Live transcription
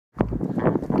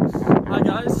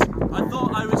guys, I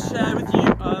thought I would share with you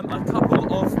a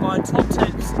couple of my top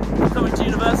tips for coming to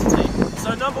university.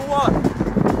 So number one,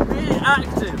 be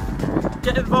active.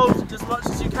 Get involved as much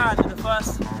as you can in the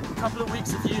first couple of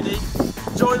weeks of uni.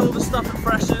 Join all the stuff at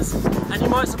Freshers and you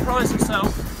might surprise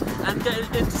yourself and get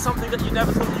into something that you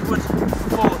never thought you would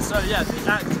before. So yeah, be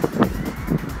active.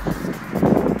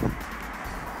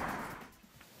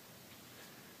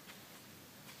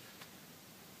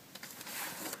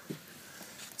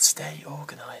 Stay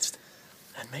organised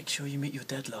and make sure you meet your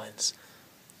deadlines.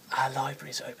 Our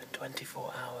library's open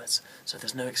 24 hours, so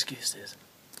there's no excuses.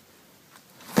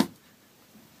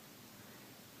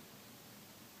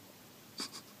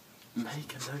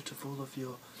 Make a note of all of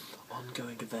your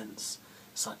ongoing events,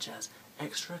 such as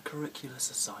extracurricular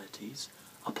societies,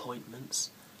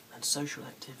 appointments, and social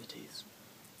activities,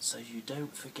 so you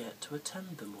don't forget to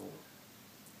attend them all.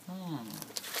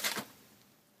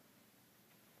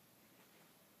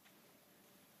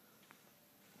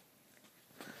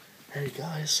 Hey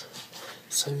guys,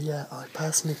 so yeah, I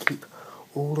personally keep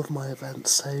all of my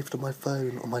events saved on my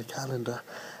phone or my calendar,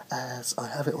 as I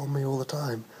have it on me all the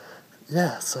time.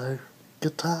 Yeah, so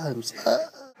good times.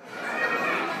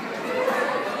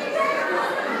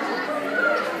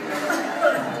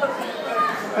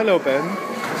 Hello, Ben.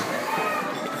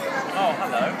 Oh,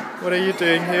 hello. What are you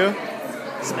doing here?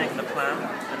 Just making a plan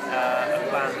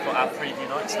for our preview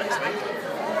nights next week.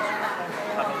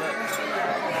 Have a look.